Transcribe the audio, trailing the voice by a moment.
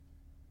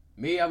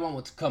Me, I want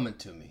what's coming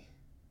to me.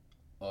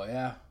 Oh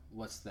yeah?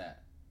 What's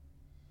that?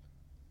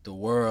 The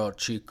world,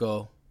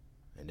 Chico,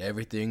 and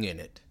everything in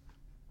it.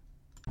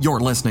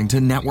 You're listening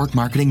to Network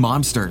Marketing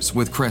Mobsters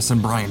with Chris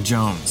and Brian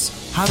Jones.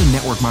 How do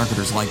network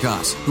marketers like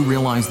us, who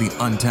realize the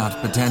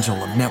untapped potential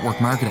of network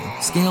marketing,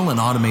 scale and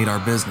automate our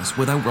business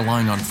without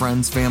relying on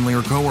friends, family,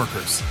 or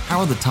coworkers? How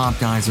are the top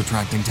guys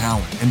attracting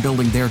talent and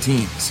building their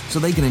teams so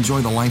they can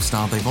enjoy the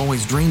lifestyle they've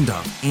always dreamed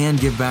of and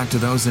give back to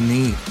those in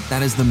need?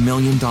 That is the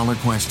million-dollar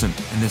question,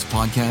 and this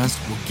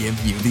podcast will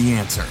give you the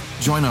answer.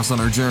 Join us on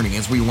our journey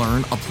as we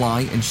learn,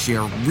 apply, and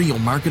share real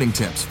marketing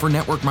tips for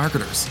network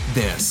marketers.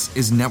 This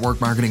is Network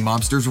Marketing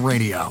Mobsters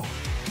Radio.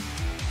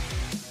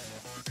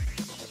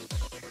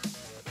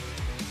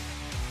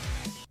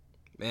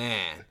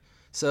 Man.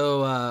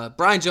 So,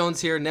 Brian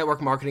Jones here,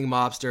 Network Marketing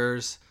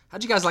Mobsters.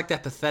 How'd you guys like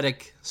that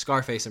pathetic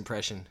Scarface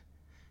impression?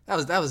 That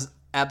was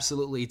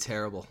absolutely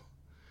terrible.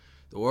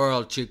 The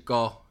world,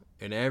 Chico,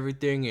 and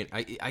everything. And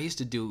I used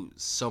to do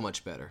so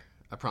much better.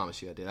 I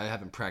promise you I did. I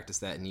haven't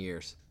practiced that in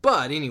years.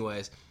 But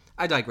anyways,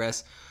 I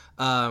digress.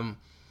 The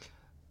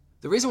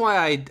reason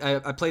why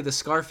I played the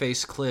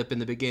Scarface clip in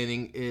the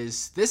beginning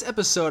is this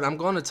episode I'm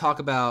going to talk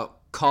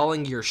about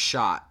calling your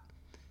shot.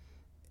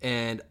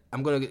 And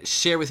I'm going to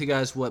share with you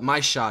guys what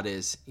my shot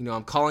is. You know,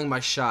 I'm calling my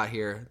shot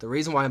here. The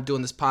reason why I'm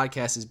doing this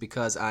podcast is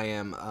because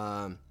I'm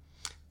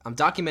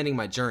documenting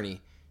my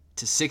journey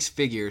to six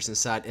figures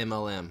inside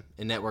MLM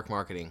and network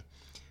marketing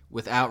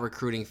without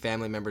recruiting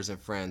family members and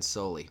friends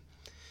solely.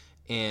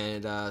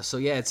 And so,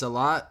 yeah, it's a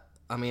lot.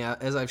 I mean,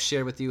 as I've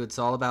shared with you, it's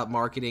all about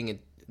marketing and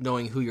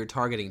knowing who you're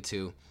targeting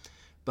to.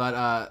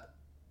 But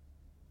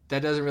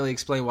that doesn't really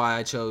explain why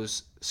I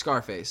chose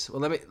Scarface. Well,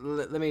 let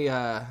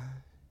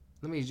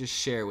me just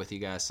share with you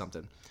guys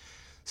something.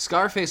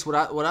 Scarface, what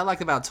I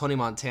like about Tony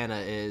Montana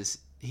is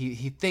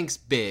he thinks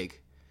big.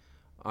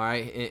 All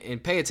right,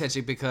 and pay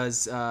attention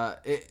because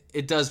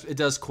it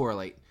does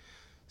correlate.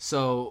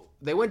 So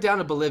they went down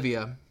to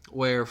Bolivia,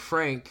 where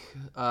Frank,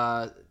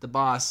 the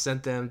boss,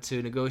 sent them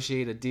to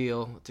negotiate a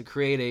deal to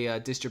create a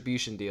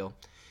distribution deal.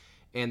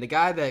 And the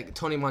guy that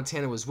Tony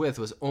Montana was with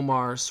was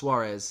Omar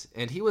Suarez,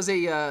 and he was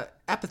a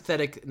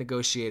apathetic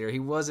negotiator. He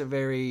wasn't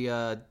very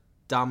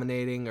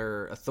dominating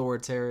or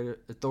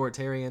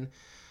authoritarian.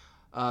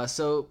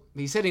 So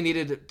he said he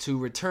needed to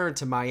return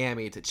to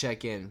Miami to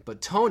check in. But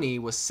Tony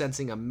was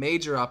sensing a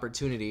major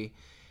opportunity,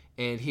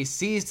 and he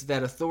seized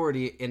that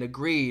authority and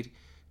agreed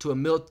to a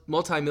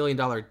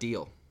multi-million-dollar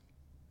deal.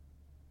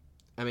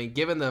 I mean,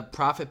 given the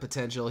profit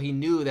potential, he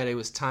knew that it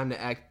was time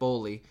to act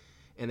boldly,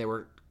 and there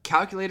were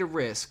calculated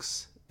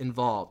risks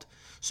involved.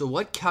 So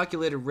what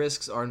calculated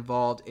risks are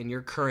involved in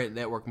your current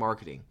network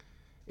marketing?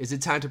 Is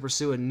it time to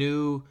pursue a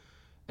new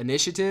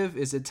initiative?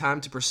 Is it time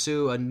to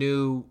pursue a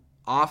new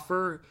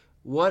offer?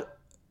 What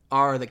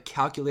are the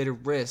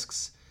calculated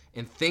risks?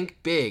 And think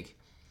big.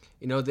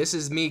 You know, this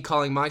is me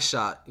calling my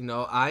shot. You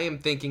know, I am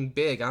thinking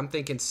big. I'm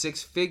thinking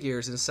six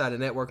figures inside of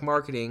network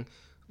marketing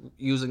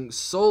using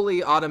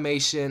solely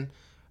automation,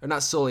 or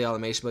not solely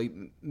automation, but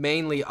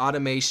mainly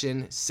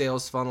automation,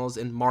 sales funnels,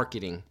 and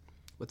marketing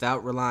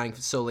without relying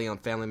solely on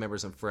family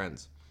members and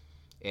friends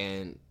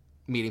and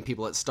meeting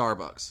people at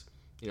Starbucks.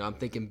 You know, I'm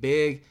thinking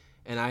big,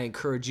 and I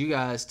encourage you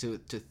guys to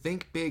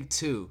think big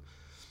too.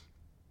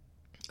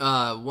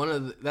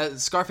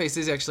 Scarface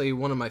is actually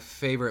one of my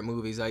favorite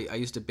movies. I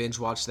used to binge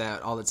watch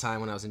that all the time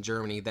when I was in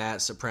Germany.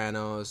 That,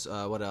 Sopranos,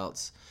 what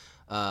else?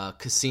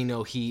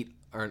 Casino, Heat,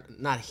 or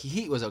not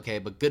Heat was okay,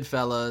 but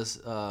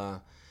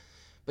Goodfellas.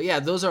 But yeah,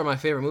 those are my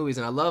favorite movies,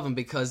 and I love them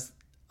because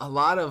a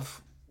lot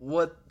of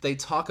what they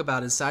talk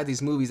about inside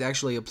these movies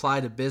actually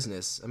apply to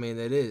business. I mean,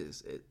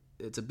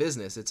 it's a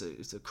business.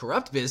 It's a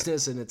corrupt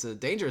business, and it's a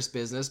dangerous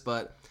business,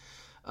 but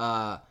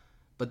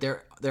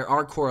there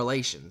are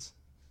correlations.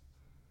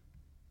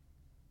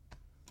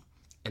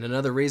 And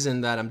another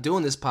reason that I'm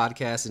doing this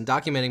podcast and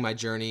documenting my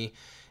journey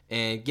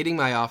and getting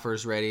my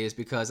offers ready is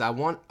because I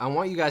want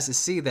you guys to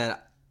see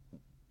that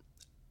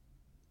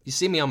you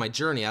see me on my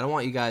journey. I don't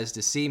want you guys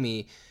to see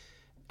me,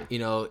 you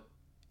know,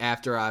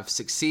 after I've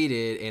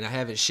succeeded and I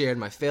haven't shared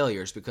my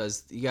failures,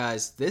 because you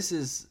guys, this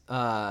is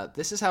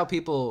how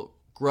people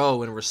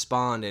grow and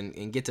respond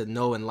and get to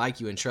know and like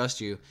you and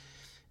trust you.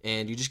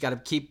 And you just got to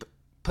keep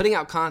putting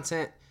out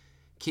content,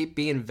 keep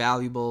being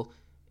valuable,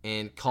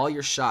 and call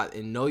your shot,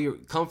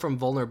 and come from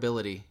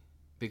vulnerability,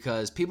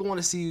 because people want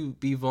to see you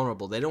be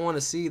vulnerable. They don't want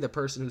to see the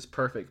person who's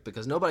perfect,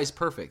 because nobody's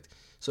perfect.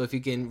 So if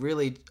you can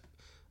really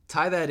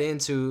tie that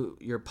into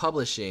your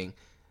publishing,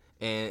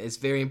 and it's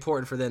very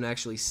important for them to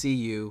actually see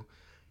you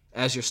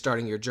as you're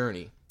starting your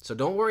journey. So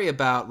don't worry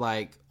about,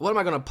 like, what am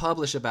I going to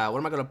publish about? What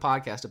am I going to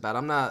podcast about?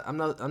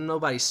 I'm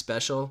nobody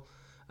special.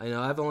 I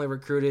know I've only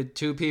recruited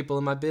 2 people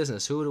in my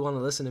business. Who would want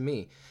to listen to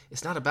me?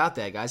 It's not about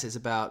that, guys. It's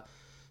about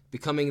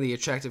becoming the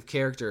attractive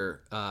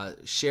character,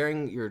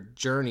 sharing your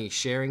journey,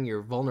 sharing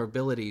your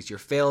vulnerabilities, your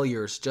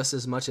failures, just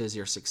as much as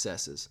your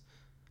successes.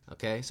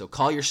 Okay, so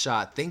call your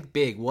shot. Think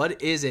big.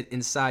 What is it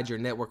inside your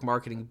network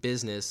marketing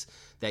business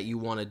that you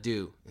want to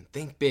do? And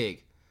think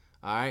big.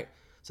 All right,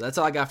 so that's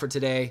all I got for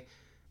today.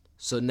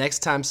 So next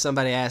time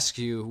somebody asks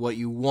you what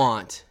you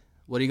want,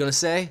 what are you going to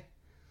say?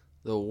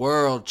 The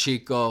world,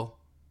 Chico,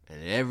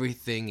 and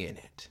everything in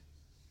it.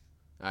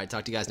 All right,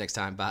 talk to you guys next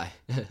time. Bye.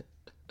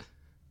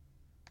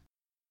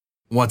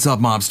 What's up,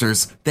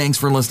 mobsters? Thanks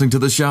for listening to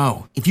the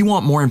show. If you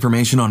want more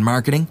information on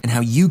marketing and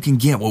how you can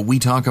get what we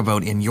talk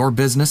about in your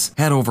business,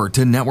 head over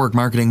to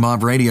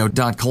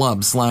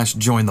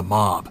networkmarketingmobradio.club/join the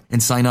mob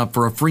and sign up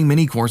for a free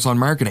mini course on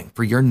marketing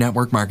for your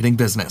network marketing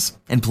business.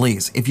 And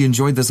please, if you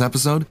enjoyed this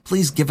episode,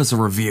 please give us a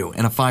review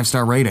and a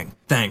 5-star rating.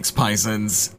 Thanks, Pisons.